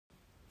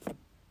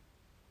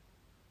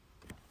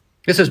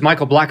This is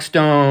Michael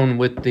Blackstone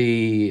with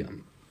the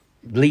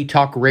Lee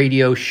Talk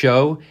Radio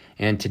Show,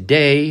 and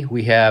today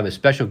we have a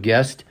special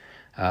guest,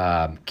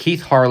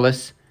 Keith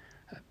Harless,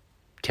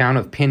 Town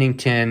of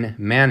Pennington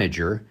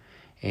manager.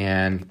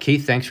 And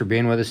Keith, thanks for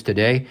being with us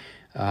today.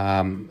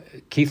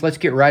 Keith, let's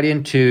get right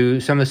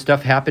into some of the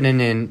stuff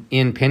happening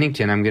in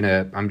Pennington.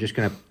 I'm just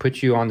gonna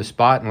put you on the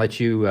spot and let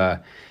you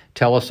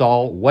tell us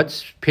all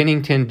what's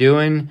Pennington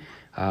doing.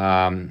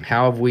 How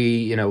have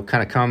we,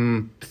 kind of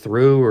come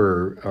through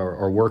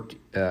or worked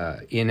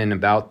in and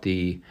about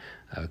the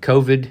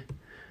COVID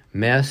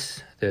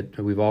mess that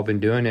we've all been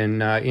doing,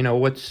 and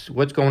what's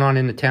going on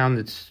in the town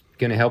that's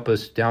going to help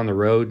us down the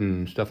road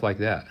and stuff like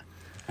that.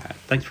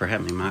 Thanks for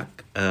having me,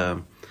 Mike. I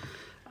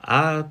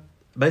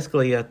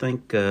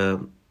think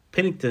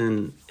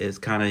Pennington is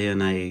kind of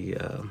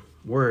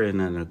we're in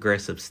an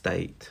aggressive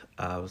state.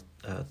 I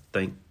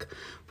think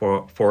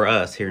for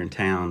us here in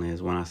town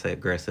is when I say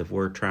aggressive,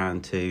 we're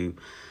trying to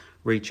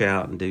reach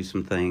out and do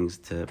some things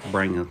to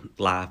bring a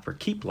life or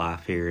keep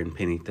life here in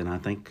Pennington. I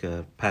think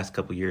past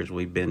couple of years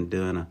we've been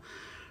doing a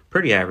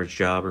pretty average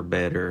job or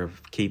better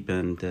of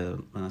keeping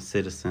the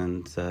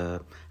citizens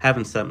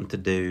having something to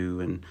do,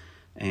 and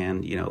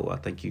I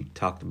think you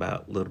talked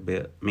about a little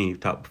bit. You've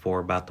talked before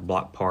about the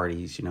block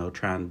parties.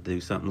 Trying to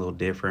do something a little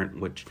different,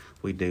 which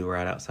we do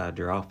right outside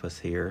your office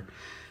here,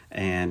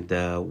 and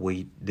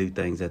we do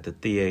things at the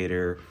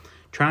theater,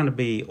 trying to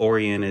be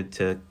oriented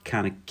to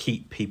kind of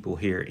keep people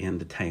here in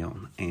the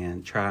town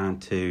and trying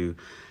to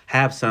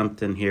have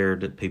something here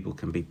that people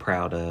can be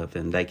proud of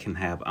and they can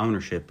have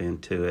ownership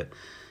into it.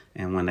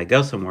 And when they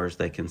go somewhere,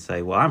 they can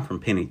say, well, I'm from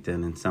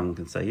Pennington, and someone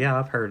can say, yeah,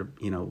 I've heard of,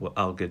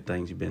 all good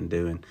things you've been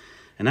doing.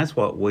 And that's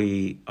what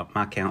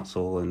my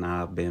council and I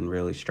have been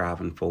really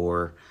striving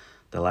for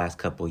the last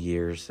couple of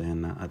years.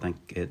 And I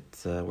think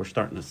we're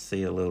starting to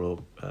see a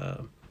little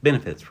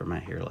benefits from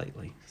that here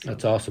lately. So.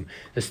 That's awesome.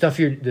 The stuff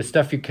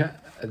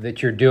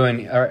that you're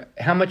doing.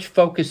 How much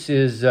focus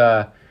is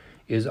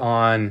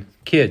on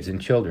kids and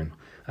children?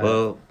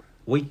 Well,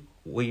 we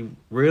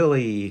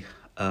really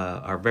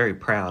are very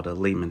proud of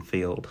Lehman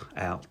Field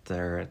out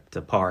there at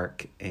the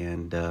park,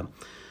 and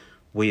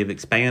we have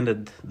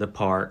expanded the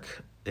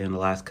park in the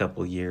last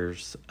couple of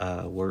years.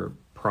 We're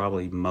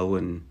probably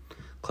mowing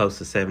close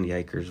to 70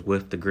 acres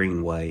with the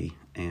greenway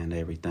and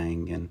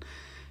everything,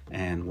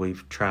 and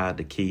we've tried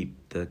to keep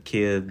the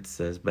kids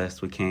as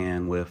best we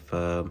can with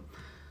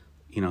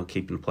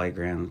keeping the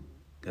playground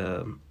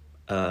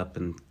up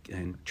and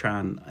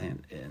trying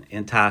and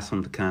entice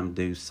them to come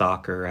do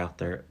soccer out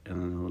there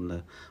on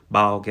the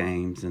ball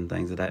games and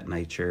things of that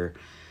nature.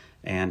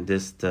 And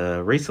just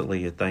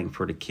recently, a thing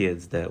for the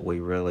kids that we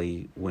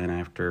really went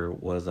after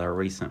was our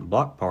recent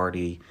block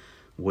party.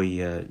 We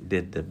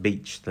did the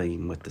beach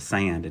theme with the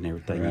sand and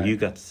everything. Right. You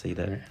got to see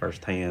that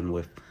firsthand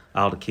with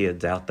all the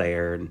kids out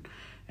there and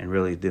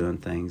really doing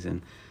things.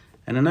 And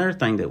another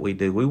thing that we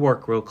do, we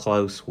work real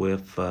close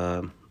with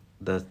the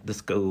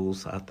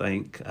schools. I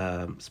think,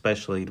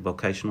 especially the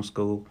vocational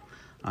school.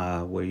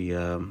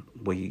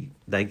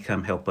 They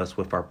come help us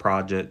with our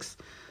projects.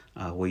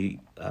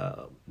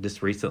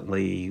 Just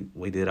recently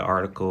we did an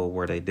article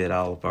where they did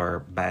all of our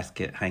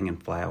basket hanging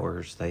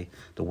flowers. The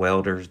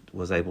welders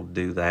was able to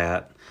do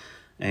that,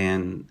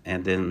 and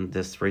then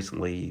just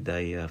recently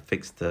they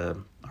fixed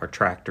our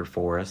tractor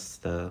for us.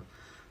 The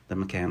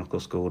mechanical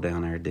school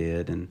down there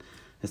did, and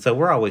so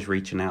we're always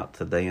reaching out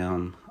to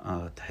them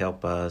to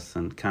help us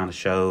and kind of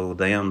show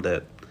them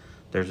that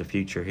there's a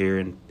future here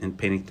in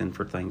Pennington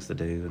for things to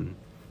do and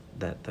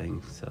that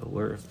thing.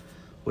 So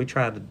we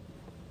try to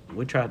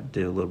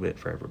do a little bit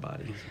for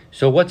everybody.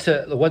 So what's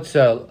a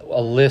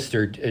list,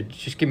 or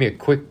just give me a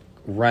quick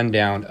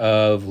rundown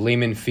of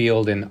Lehman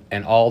Field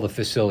and all the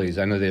facilities.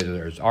 I know that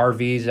there's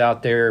RVs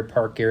out there,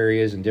 park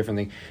areas, and different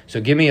things. So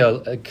give me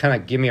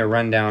a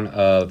rundown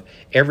of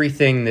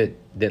everything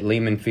that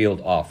Lehman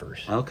Field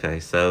offers. Okay,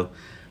 so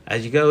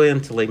as you go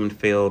into Lehman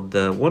Field,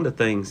 one of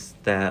the things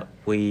that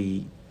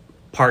we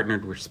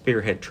partnered with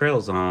Spearhead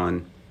Trails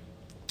on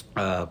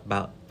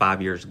about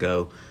 5 years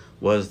ago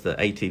was the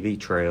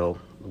ATV trail,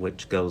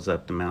 which goes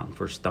up the mountain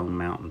for Stone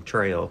Mountain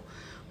Trail,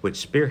 which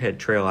Spearhead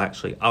Trail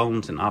actually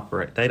owns and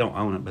operate. They don't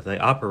own it, but they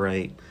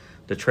operate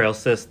the trail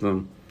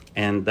system,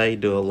 and they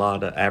do a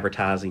lot of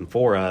advertising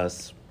for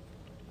us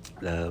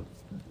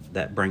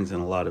that brings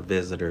in a lot of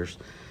visitors.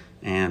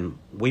 And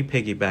we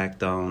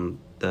piggybacked on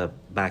the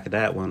back of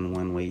that one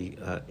when we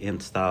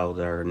installed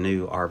our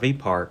new RV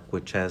park,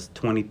 which has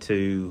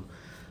 22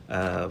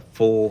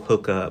 full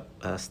hookup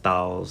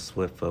stalls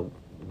with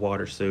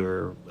water,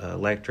 sewer,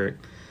 electric.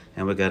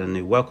 And we got a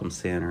new welcome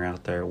center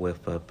out there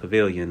with a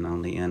pavilion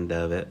on the end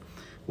of it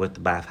with the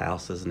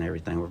bathhouses and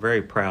everything. We're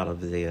very proud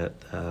of it.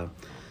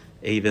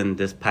 Even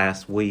this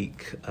past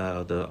week,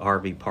 the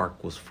RV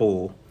park was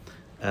full,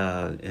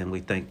 and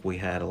we think we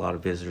had a lot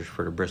of visitors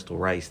for the Bristol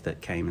race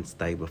that came and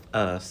stayed with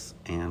us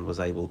and was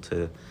able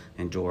to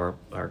enjoy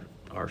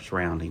our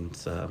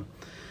surroundings. And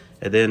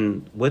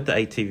then with the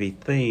ATV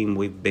theme,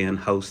 we've been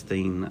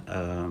hosting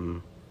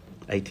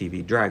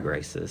ATV drag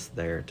races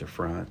there at the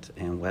front,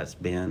 and that's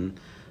been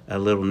a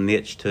little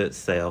niche to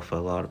itself. A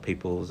lot of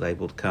people is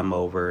able to come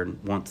over,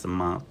 and once a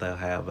month they'll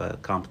have a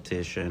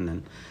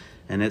competition,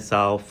 and it's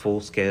all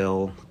full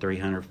scale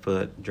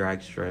 300-foot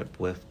drag strip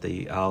with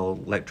the all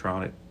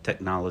electronic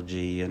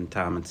technology and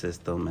timing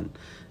system, and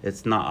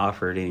it's not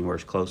offered anywhere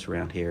close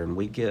around here. And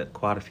we get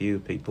quite a few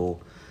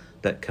people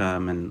that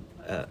come and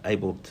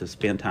able to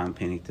spend time in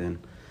Pennington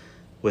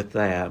with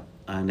that.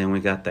 And then we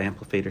got the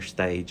amphitheater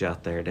stage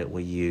out there that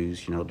we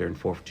use, during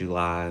 4th of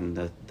July and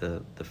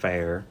the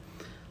fair.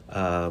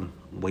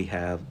 We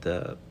have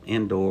the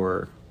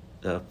indoor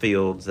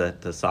fields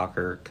that the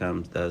soccer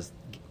does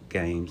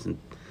games and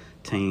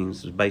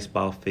teams,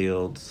 baseball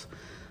fields.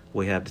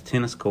 We have the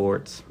tennis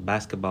courts,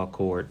 basketball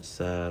courts,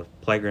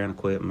 playground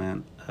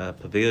equipment,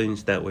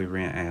 pavilions that we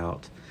rent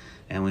out,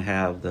 and we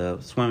have the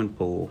swimming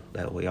pool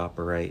that we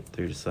operate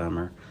through the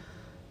summer.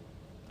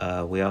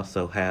 We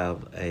also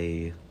have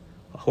a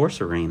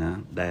horse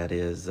arena that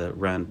is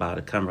run by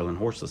the Cumberland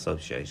Horse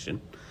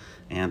Association,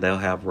 and they'll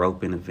have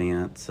roping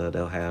events.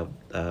 They'll have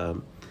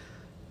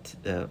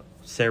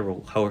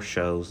several horse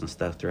shows and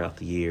stuff throughout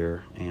the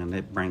year, and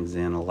it brings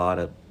in a lot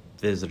of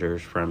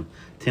visitors from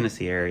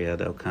Tennessee area.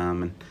 They'll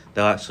come and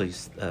they'll actually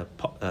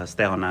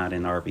stay all night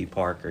in RV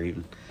park or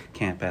even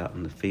camp out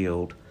in the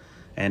field.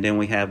 And then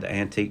we have the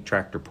antique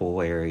tractor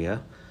pull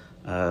area.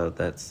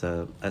 That's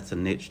a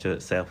niche to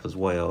itself as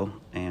well.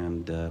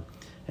 And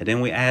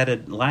then we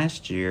added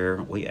last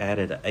year. We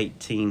added an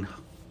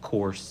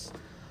 18-course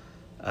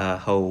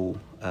hole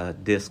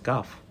disc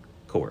golf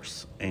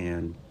course,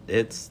 and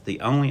it's the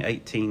only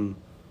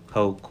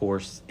 18-hole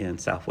course in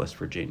Southwest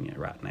Virginia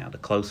right now. The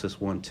closest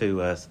one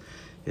to us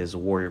is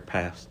Warrior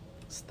Pass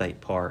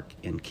State Park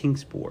in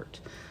Kingsport.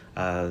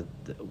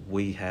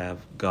 We have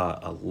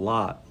got a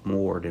lot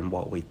more than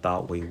what we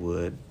thought we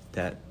would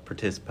that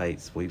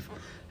participates. We've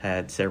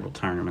had several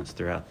tournaments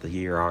throughout the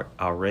year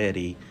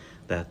already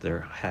that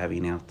they're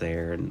having out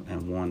there,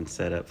 and one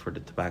set up for the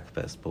Tobacco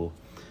Festival.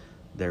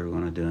 They're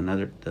going to do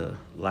the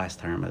last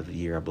term of the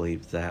year, I believe,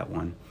 is that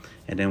one.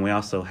 And then we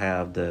also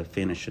have the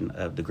finishing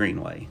of the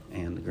Greenway,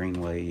 and the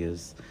Greenway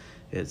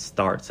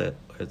starts at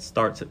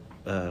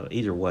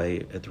either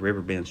way at the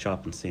Riverbend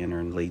Shopping Center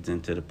and leads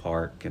into the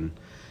park and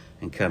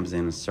comes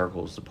in and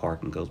circles the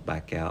park and goes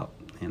back out.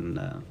 And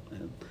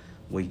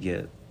we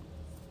get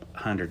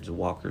hundreds of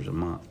walkers a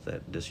month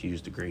that just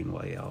use the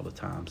Greenway all the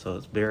time. So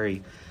it's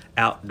very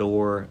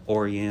outdoor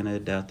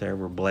oriented out there.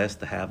 We're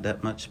blessed to have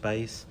that much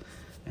space,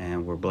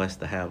 and we're blessed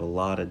to have a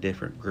lot of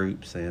different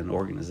groups and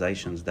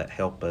organizations that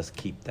help us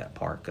keep that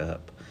park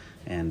up,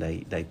 and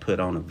they put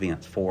on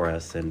events for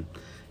us, and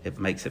it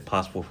makes it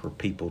possible for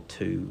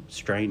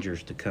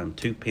strangers to come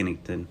to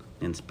Pennington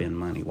and spend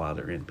money while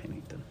they're in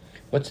Pennington.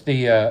 What's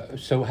the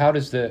so how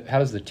does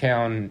the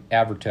town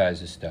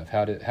advertise this stuff?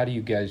 How do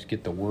you guys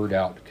get the word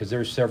out? Because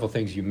there's several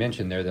things you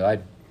mentioned there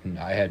that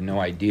I had no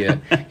idea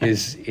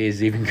is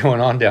even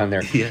going on down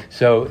there. Yeah.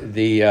 So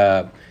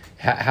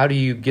how do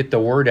you get the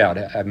word out?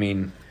 I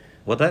mean,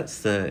 well,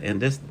 that's in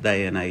this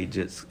day and age,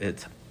 it's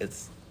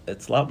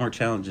a lot more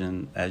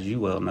challenging, as you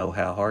well know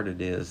how hard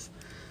it is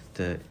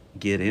to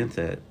get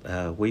into it.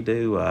 We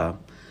do a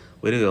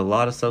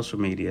lot of social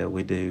media.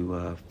 We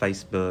do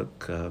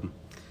Facebook.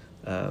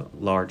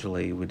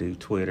 Largely, we do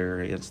Twitter,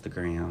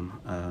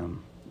 Instagram.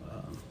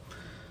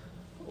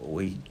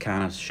 We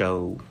kind of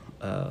show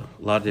a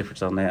lot of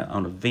difference on that.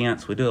 On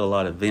events, we do a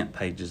lot of event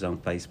pages on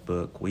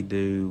Facebook.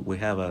 We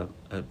have a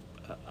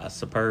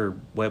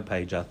superb web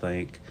page, I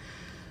think.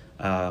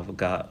 We've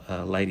got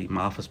a lady,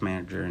 my office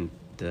manager in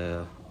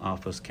the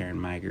office,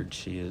 Karen Maggard.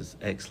 She is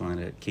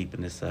excellent at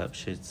keeping this up.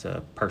 It's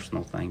a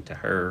personal thing to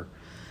her,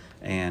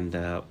 and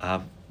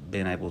I've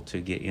been able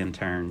to get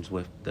interns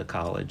with the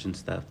college and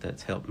stuff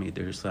that's helped me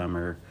through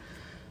summer.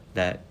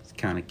 That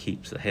kind of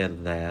keeps ahead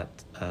of that.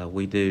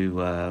 We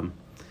do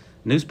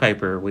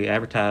newspaper. We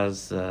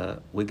advertise.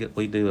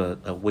 We do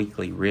a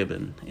weekly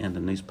ribbon in the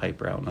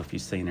newspaper. I don't know if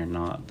you've seen it or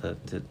not.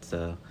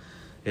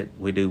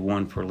 We do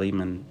one for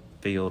Lehman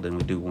Field, and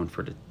we do one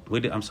for we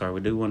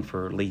do one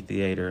for Lee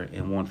Theater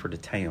and one for the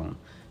town,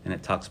 and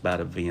it talks about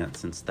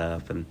events and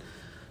stuff, and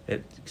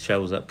it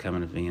shows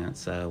upcoming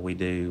events. We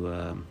do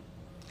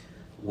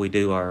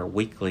our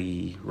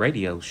weekly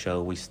radio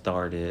show. We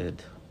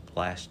started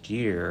last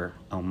year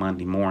on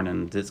Monday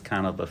mornings. It's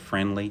kind of a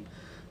friendly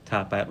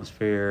type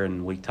atmosphere,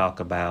 and we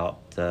talk about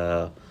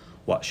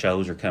what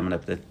shows are coming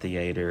up at the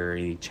theater,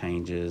 any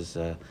changes.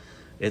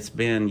 It's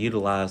been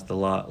utilized a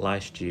lot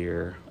last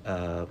year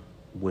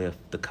with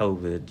the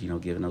COVID,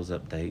 giving those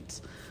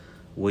updates.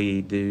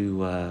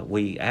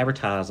 We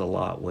advertise a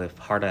lot with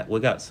we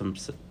got some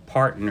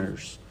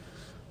partners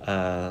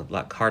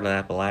like Heart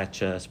of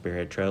Appalachia,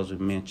 Spearhead Trails we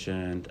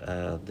mentioned,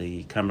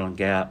 the Cumberland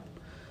Gap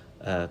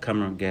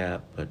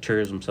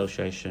Tourism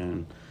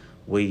Association.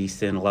 We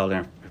send a lot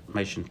of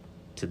information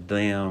to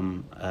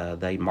them.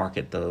 They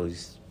market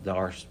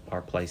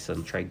our place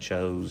on trade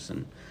shows,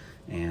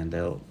 and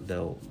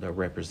they'll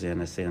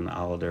represent us in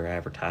all of their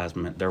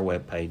advertisement, their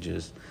web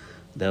pages.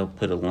 They'll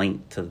put a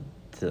link to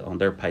on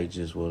their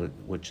pages,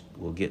 which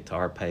will get to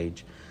our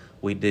page.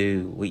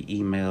 we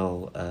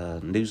email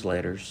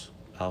newsletters.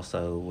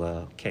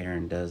 Also,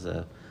 Karen does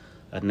a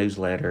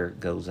newsletter,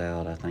 goes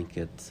out. I think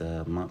it's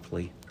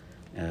monthly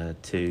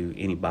to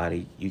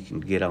anybody. You can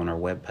get on our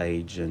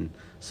webpage and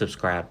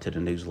subscribe to the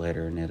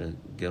newsletter, and it'll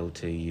go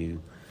to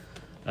you.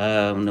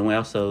 Then we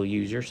also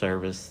use your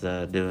service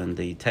doing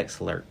the text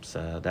alerts.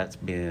 That's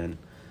been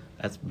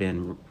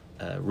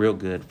real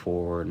good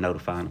for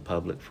notifying the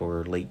public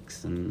for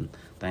leaks and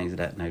things of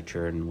that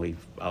nature. And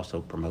we've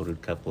also promoted a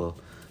couple of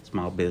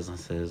small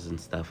businesses and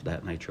stuff of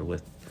that nature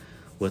with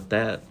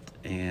that.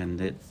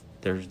 And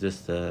there's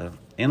just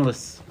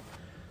endless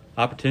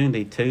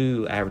opportunity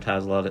to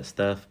advertise a lot of that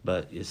stuff,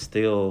 but it's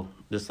still,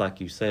 just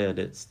like you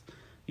said,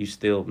 you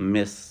still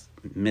miss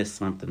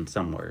something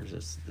somewhere.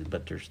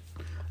 But there's,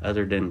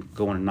 other than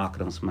going and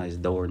knocking on somebody's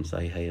door and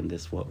say, "Hey, and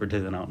this is what we're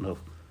doing." I don't know.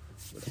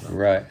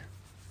 Right.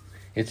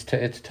 It's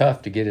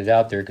tough to get it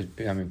out there because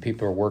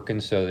people are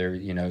working, so they're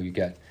you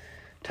got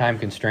time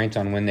constraints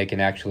on when they can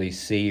actually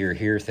see or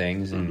hear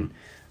things and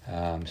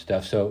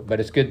stuff. So, but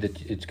it's good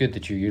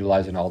that you're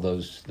utilizing all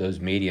those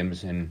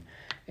mediums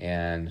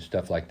and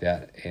stuff like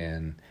that.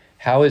 And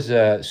how is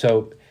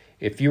so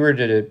if you were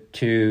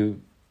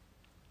to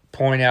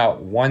point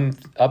out one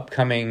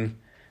upcoming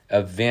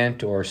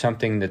event or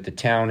something that the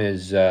town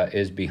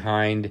is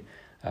behind,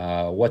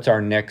 what's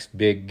our next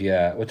big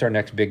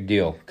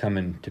deal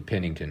coming to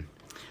Pennington?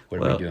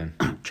 What are we doing?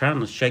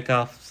 Trying to shake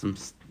off some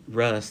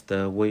rust.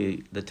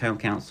 The town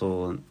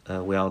council,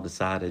 we all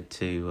decided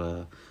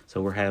to.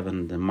 So we're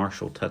having the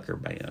Marshall Tucker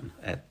Band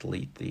at the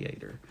Lee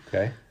Theater.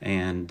 Okay.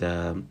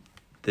 And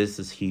this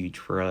is huge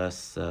for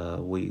us.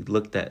 We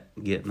looked at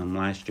getting them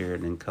last year,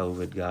 and then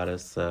COVID got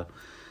us.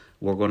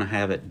 We're going to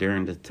have it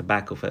during the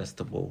Tobacco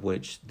Festival,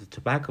 which the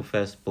Tobacco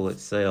Festival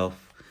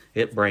itself,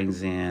 it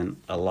brings in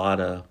a lot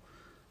of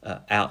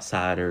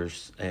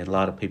outsiders, and a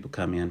lot of people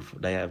come in.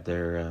 They have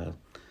their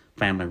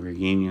family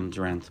reunions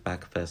around the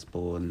Tobacco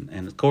Festival,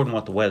 and according to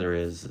what the weather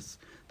is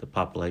the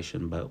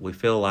population. But we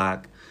feel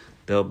like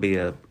there'll be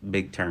a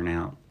big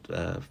turnout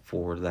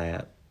for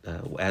that,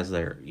 as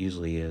there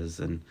usually is,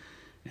 and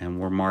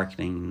we're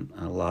marketing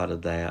a lot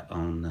of that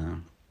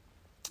on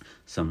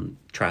some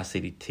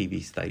Tri-City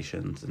TV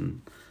stations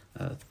and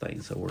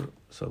things.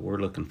 So we're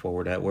looking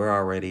forward to that. We're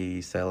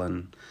already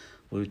selling.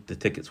 The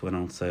tickets went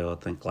on sale, I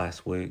think,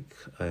 last week,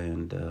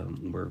 and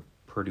we're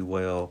pretty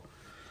well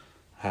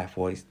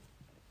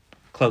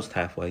close to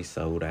halfway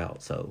sold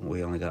out. So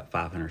we only got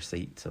 500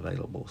 seats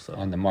available. So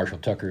on the Marshall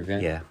Tucker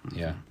event, yeah.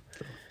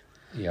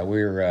 Yeah,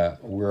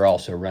 we're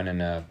also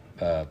running a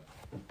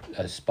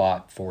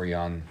spot for you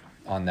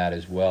on that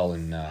as well,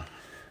 and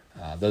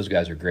those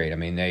guys are great. I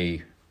mean,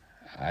 a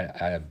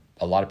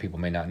lot of people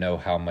may not know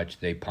how much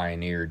they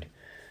pioneered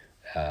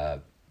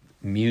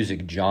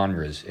music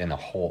genres as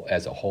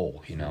a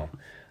whole,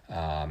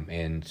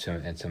 and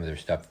some of their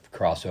stuff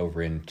cross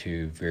over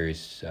into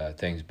various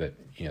things, but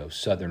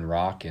Southern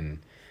rock and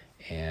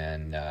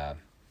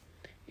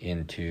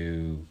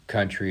into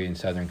country and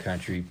Southern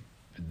country.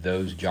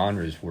 Those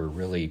genres were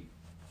really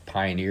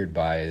pioneered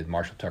by the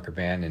Marshall Tucker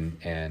Band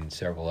and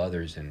several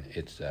others, and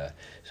it's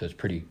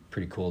pretty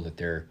cool that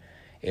they're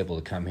able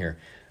to come here.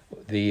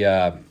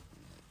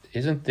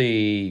 Isn't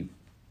the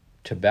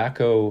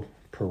tobacco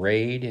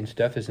parade and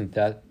stuff? Isn't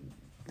that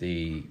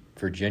the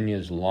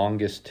Virginia's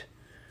longest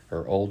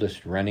or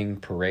oldest running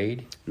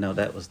parade? No,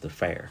 that was the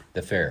fair.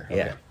 The fair. Okay.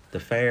 Yeah, the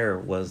fair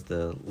was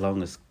the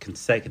longest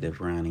consecutive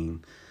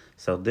running.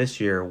 So this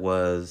year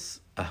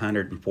was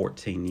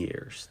 114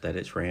 years that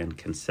it's ran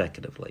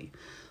consecutively.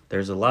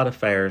 There's a lot of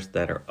fairs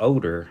that are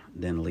older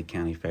than Lee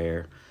County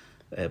Fair,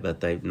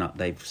 but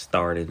they've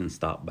started and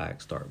stopped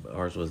back. But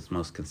ours was the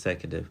most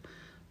consecutive.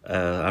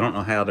 I don't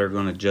know how they're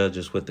going to judge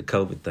us with the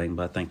COVID thing,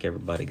 but I think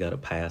everybody got a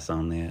pass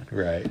on that.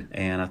 Right.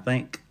 And I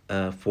think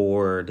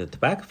for the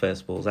Tobacco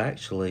Festivals,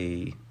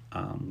 actually,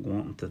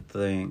 wanting to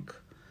think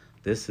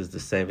this is the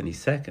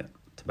 72nd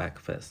Tobacco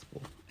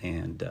Festival.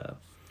 And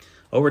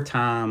over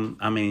time,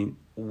 I mean,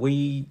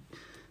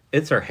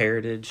 it's our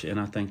heritage, and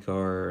I think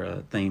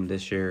our theme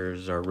this year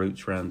is our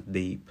roots run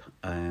deep.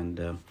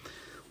 And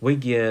we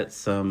get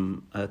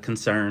some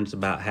concerns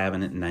about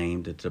having it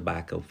named a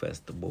tobacco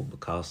festival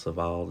because of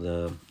all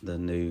the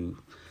new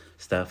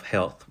stuff,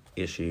 health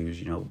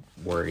issues,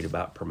 worried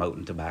about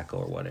promoting tobacco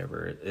or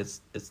whatever.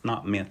 It's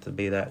not meant to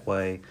be that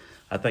way.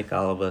 I think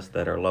all of us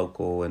that are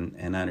local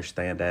and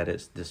understand that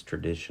it's this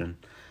tradition.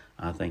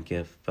 I think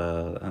if,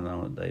 I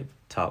know they've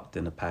talked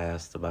in the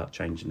past about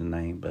changing the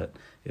name, but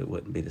it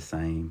wouldn't be the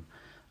same.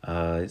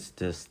 It's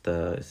just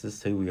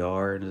who we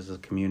are as a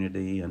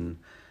community, and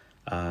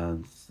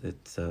it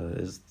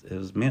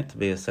was meant to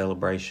be a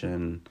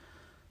celebration.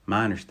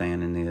 My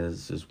understanding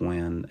is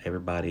when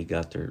everybody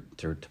got their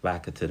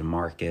tobacco to the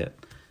market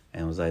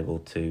and was able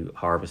to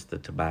harvest the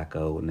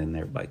tobacco, and then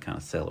everybody kind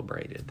of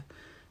celebrated.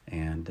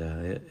 And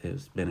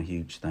it's been a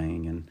huge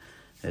thing, and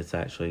it's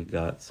actually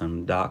got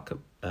some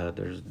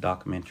there's a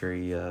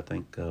documentary, I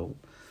think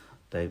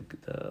they've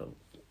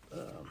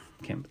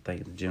can't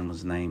think of the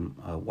gentleman's name,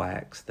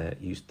 Wax,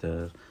 that used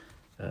to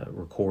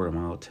record them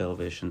on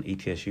television.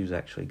 ETSU's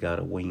actually got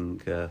a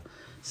wing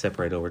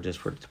separate over just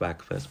for the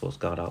tobacco festival. It's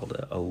got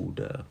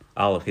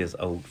all of his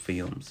old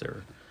films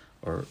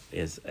or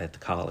is at the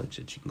college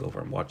that you can go over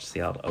and watch. See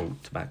all the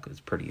old tobacco.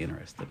 It's pretty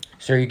interesting.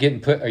 So are you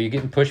getting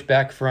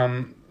pushback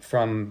from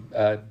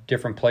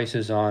different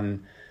places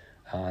on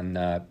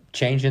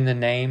changing the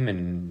name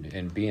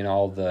and being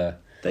all the...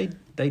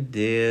 They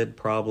did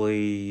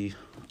probably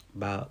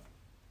about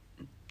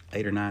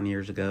 8 or 9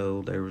 years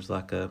ago. There was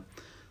like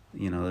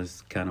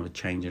there's kind of a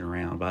changing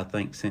around. But I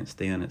think since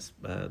then it's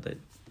that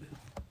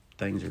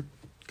things are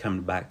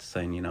coming back to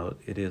saying,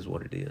 it is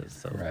what it is.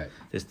 So right.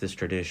 It's this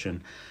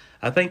tradition.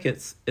 I think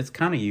it's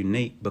kind of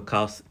unique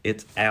because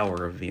it's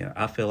our event.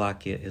 I feel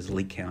like it is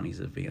Lee County's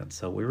event,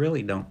 so we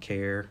really don't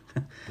care.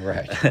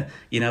 Right.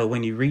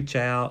 When you reach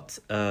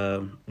outside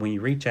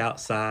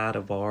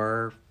of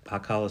I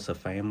call us a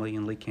family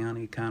in Lee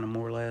County, kind of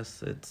more or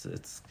less.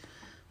 It's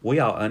we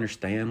all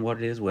understand what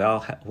it is. We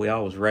all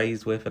was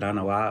raised with it. I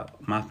know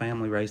my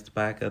family raised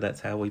tobacco.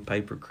 That's how we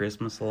pay for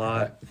Christmas a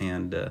lot,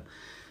 right.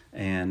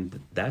 And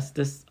that's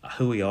just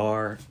who we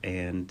are.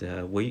 And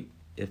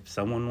if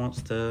someone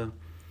wants to.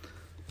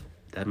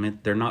 I mean,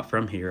 they're not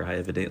from here,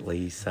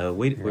 evidently. So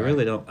we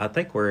really don't. I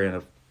think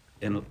we're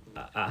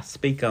I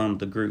speak on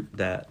the group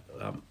that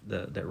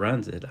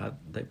runs it.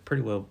 They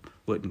pretty well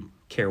wouldn't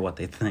care what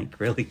they think,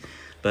 really,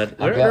 but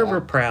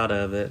we're proud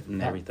of it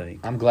and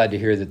everything. I'm glad to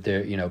hear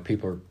that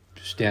people are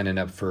standing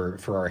up for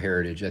our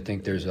heritage. I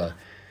think that's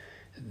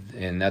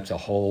a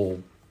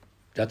whole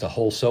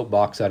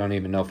soapbox. I don't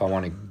even know if I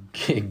want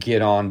to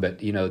get on, but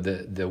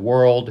the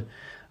world.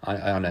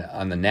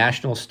 On the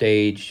national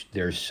stage,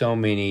 there's so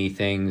many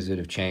things that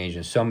have changed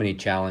and so many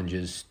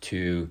challenges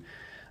to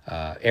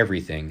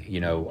everything.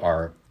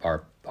 Our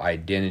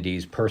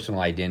identities,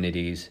 personal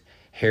identities,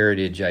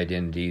 heritage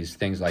identities,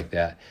 things like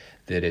that.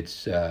 That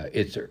it's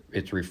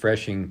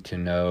refreshing to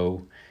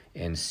know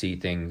and see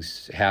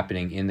things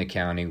happening in the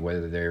county,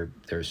 whether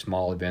they're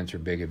small events or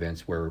big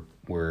events, where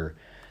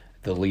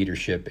the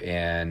leadership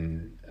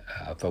and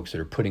folks that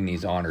are putting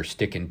these on are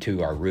sticking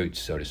to our roots,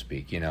 so to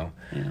speak, Yeah,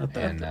 I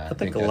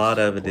think a lot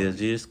of it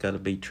is you just got to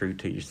be true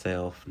to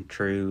yourself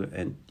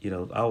and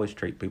always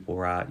treat people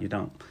right. You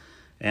don't,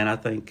 and I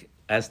think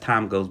as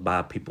time goes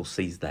by, people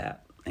sees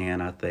that,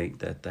 and I think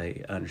that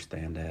they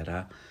understand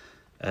that.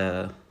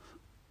 I'm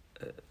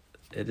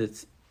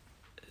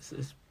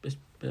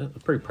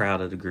pretty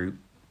proud of the group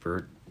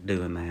for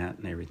doing that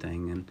and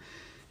everything, and.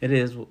 It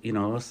is,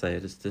 I'll say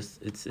it. It's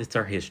just, it's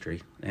our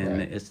history, and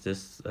right. It's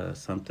just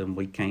something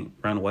we can't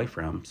run away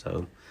from.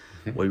 So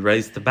we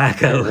raise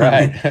tobacco,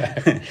 right?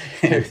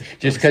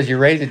 Just because you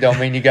raise it, don't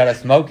mean you got to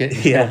smoke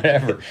it, yeah.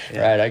 Whatever.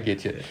 Yeah. Right, I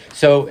get you.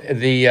 So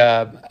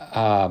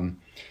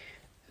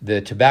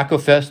the tobacco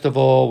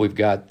festival, we've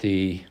got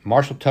the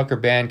Marshall Tucker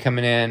band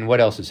coming in.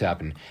 What else is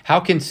happening? How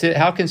can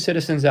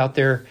citizens out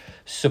there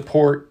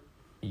support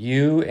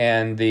you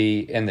and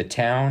the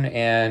town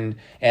and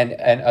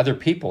other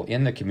people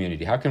in the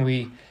community? How can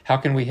we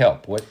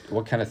help?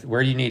 What kind of,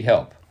 where do you need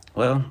help?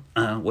 Well,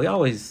 we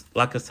always,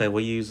 like I said,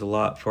 we use a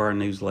lot for our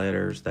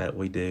newsletters that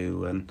we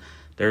do, and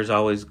there's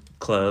always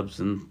clubs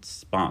and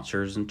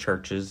sponsors and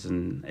churches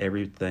and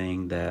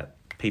everything that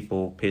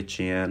people pitch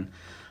in.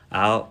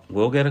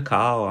 We'll get a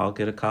call. I'll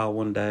get a call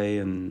one day,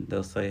 and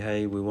they'll say,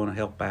 "Hey, we want to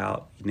help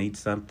out. You need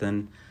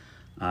something."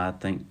 I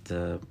think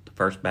the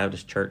First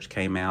Baptist Church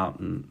came out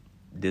and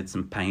did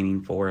some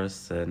painting for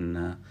us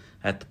and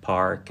at the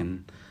park,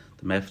 and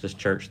the Methodist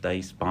Church,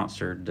 they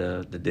sponsored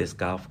the disc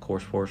golf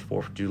course for us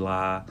 4th of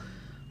July.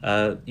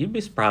 You'd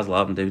be surprised a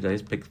lot of them do. They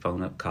just pick the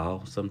phone up,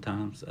 call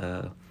sometimes.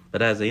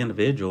 But as an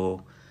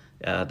individual,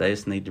 they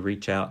just need to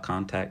reach out,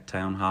 contact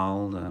Town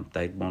Hall. If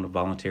they want to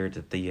volunteer at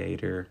the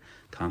theater,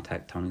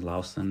 contact Tony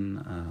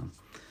Lawson.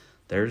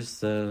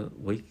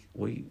 We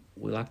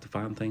like to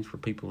find things for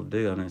people to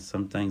do. I mean,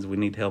 some things we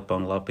need help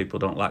on. A lot of people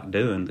don't like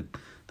doing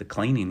the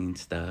cleaning and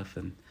stuff,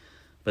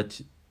 but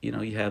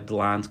you have the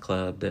Lions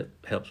Club that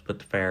helps put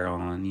the fair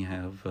on. You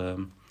have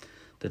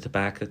the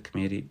tobacco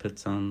committee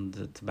puts on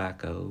the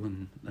tobacco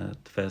and the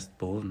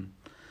festival, and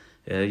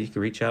you can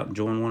reach out and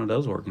join one of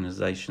those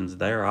organizations.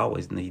 They're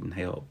always needing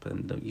help,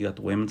 and you got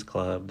the women's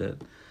club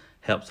that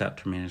helps out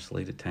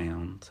tremendously to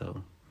town.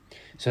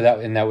 So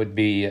that would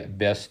be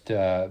best.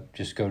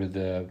 Just go to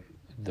the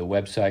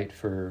website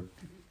for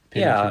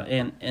Pennington.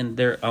 Yeah, and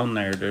they're on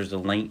there. There's a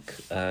link.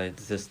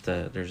 It's just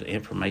there's an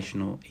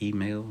informational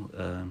email.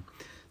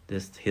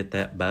 Just hit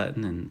that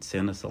button and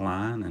send us a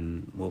line,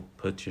 and we'll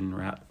put you in the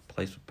right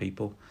place with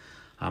people.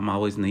 I'm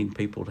always needing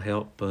people to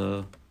help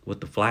with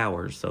the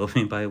flowers. So if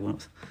anybody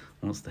wants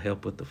to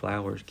help with the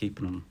flowers,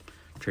 keeping them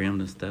trimmed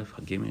and stuff,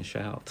 give me a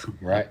shout.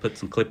 Right. Put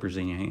some clippers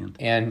in your hand.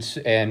 And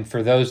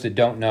for those that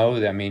don't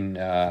know, I mean,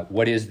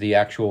 what is the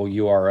actual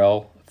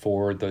URL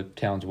for the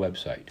town's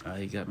website?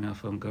 You got me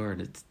off on guard.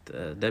 It's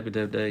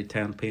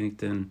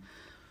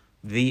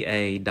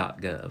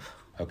www.townpenningtonva.gov.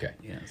 Okay.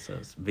 Yeah, so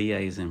it's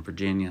VA is in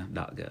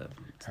Virginia.gov.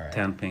 It's all right.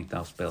 Town of Pennington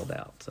all spelled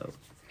out. So.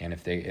 And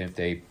if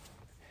they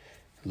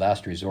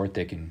last resort,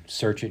 they can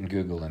search it in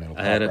Google and it'll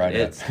pop right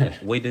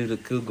up. We do the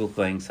Google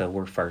thing, so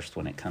we're first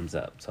when it comes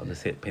up. So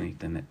just hit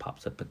Pennington, it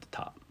pops up at the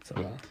top. So,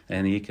 Wow.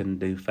 And you can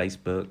do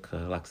Facebook,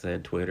 like I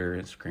said,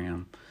 Twitter,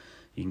 Instagram.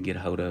 You can get a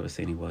hold of us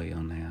anyway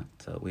on that.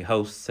 So we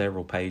host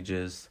several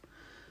pages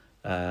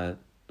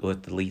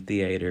with the Lee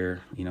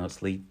Theater. It's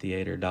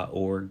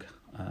leetheater.org.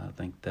 I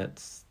think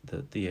that's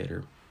the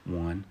theater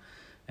one.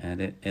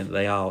 And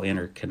they all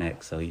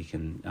interconnect, so you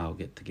can all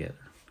get together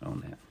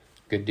on that.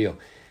 Good deal.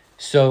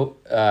 So,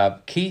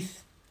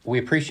 Keith, we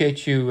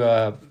appreciate you,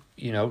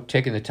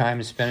 taking the time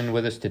and spending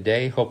with us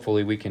today.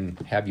 Hopefully we can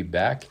have you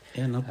back.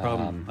 Yeah, no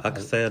problem. Like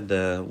I said,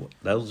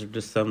 those are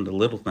just some of the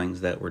little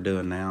things that we're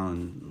doing now.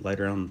 And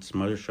later on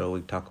some other show,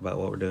 we talk about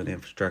what we're doing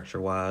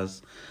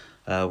infrastructure-wise.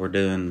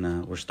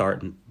 We're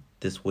starting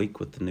this week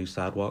with the new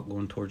sidewalk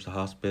going towards the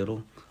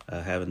hospital.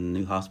 Having the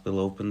new hospital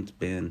open has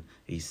been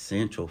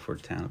essential for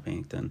the town of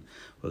Pennington.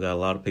 We've got a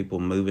lot of people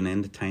moving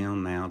into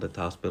town now that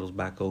the hospital's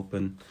back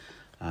open.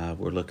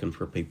 We're looking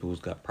for people who's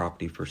got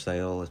property for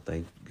sale. If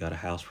they've got a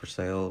house for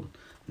sale,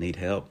 need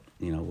help,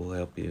 we'll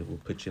help you. We'll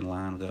put you in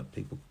line. We've got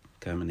people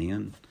coming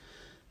in.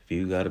 If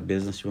you got a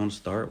business you want to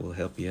start, we'll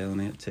help you out on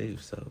that too.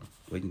 So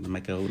we can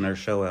make a whole nother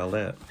show out of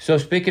that. So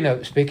speaking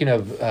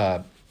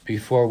of,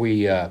 before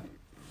we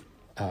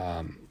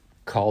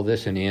call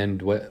this an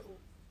end,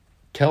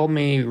 tell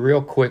me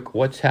real quick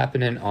what's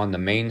happening on the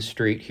main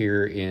street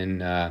here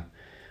in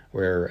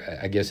where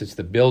I guess it's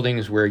the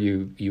buildings where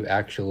you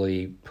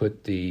actually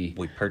put the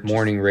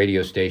morning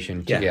radio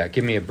station. Yeah,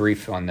 give me a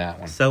brief on that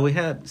one. So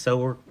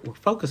we're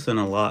focusing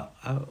a lot.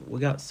 We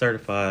got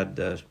certified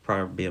as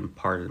probably being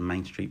part of the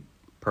Main Street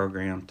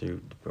program through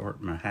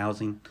Department of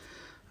Housing.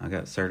 I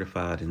got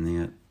certified in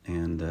that,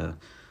 and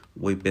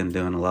we've been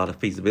doing a lot of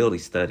feasibility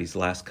studies the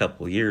last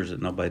couple of years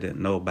that nobody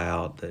didn't know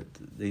about. That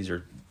these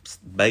are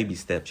baby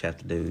steps you have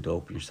to do to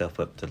open yourself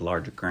up to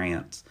larger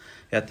grants.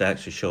 You have to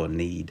actually show a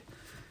need.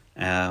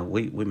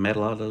 We met a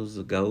lot of those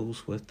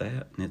goals with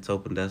that, and it's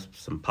opened us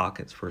some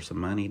pockets for some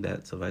money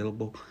that's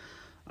available.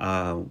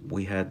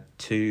 We had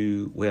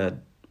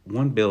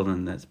one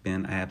building that's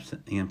been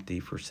empty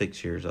for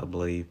 6 years, I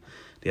believe.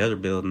 The other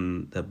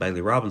building, the Bailey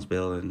Robbins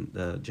building,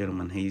 the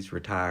gentleman, he's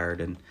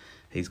retired and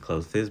he's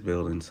closed his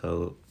building.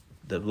 So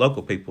the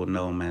local people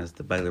know him as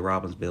the Bailey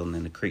Robbins building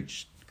and the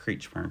Creech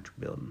Furniture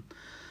building.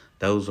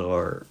 Those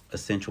are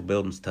essential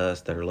buildings to us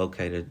that are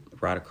located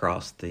right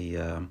across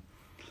the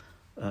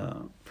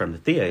from the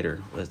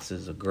theater. This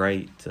is a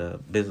great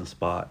business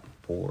spot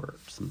for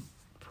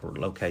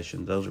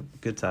locations. Those are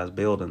good sized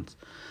buildings.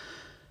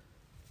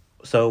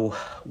 So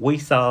we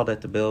saw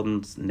that the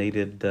buildings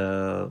needed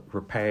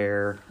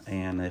repair,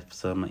 and if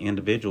some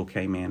individual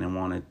came in and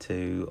wanted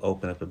to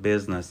open up a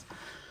business,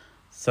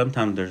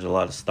 sometimes there's a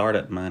lot of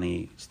startup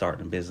money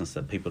starting a business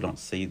that people don't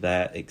see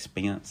that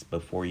expense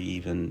before you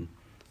even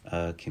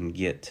can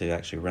get to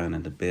actually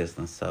running the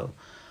business. So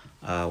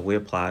we're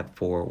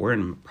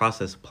in the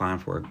process of applying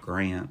for a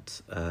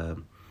grant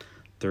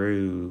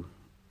through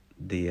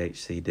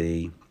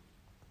DHCD.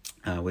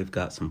 We've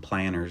got some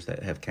planners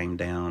that have came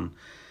down,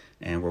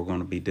 and we're going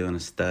to be doing a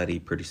study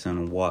pretty soon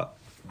on what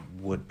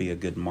would be a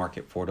good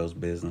market for those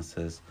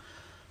businesses.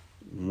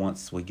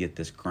 Once we get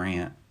this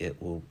grant,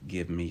 it will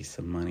give me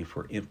some money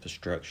for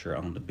infrastructure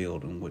on the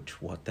building,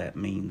 which what that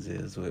means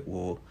is it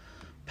will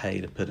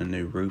pay to put a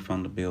new roof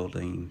on the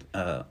building,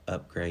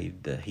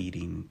 upgrade the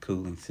heating,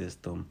 cooling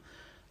system,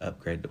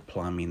 upgrade the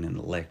plumbing and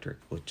electric,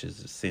 which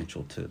is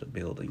essential to the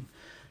building,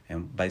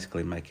 and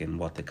basically making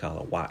what they call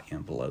a white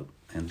envelope.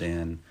 And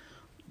then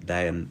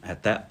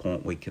at that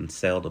point we can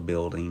sell the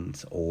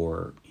buildings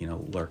or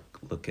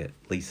look at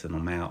leasing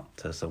them out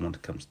to someone to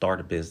come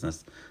start a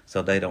business,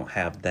 so they don't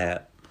have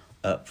that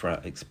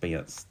upfront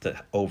expense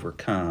to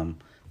overcome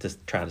to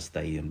try to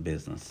stay in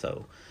business.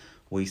 So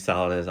we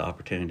saw it as an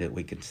opportunity that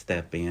we could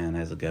step in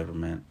as a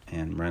government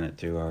and run it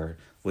through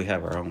we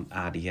have our own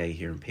IDA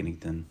here in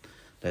Pennington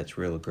that's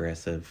real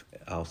aggressive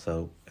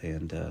also,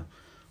 and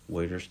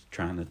we're just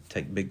trying to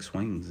take big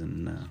swings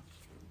and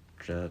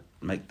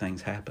make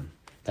things happen.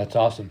 That's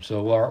awesome.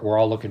 So we're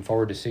all looking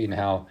forward to seeing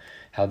how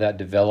that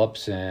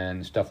develops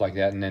and stuff like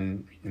that, and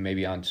then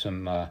maybe on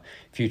some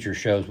future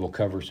shows we'll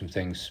cover some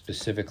things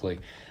specifically.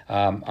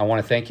 I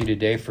want to thank you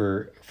today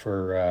for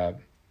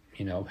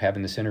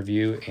having this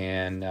interview,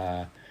 and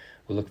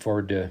we look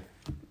forward to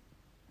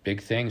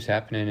big things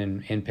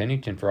happening in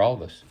Pennington for all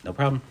of us. No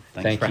problem.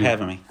 Thanks for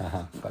having me.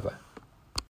 Bye-bye.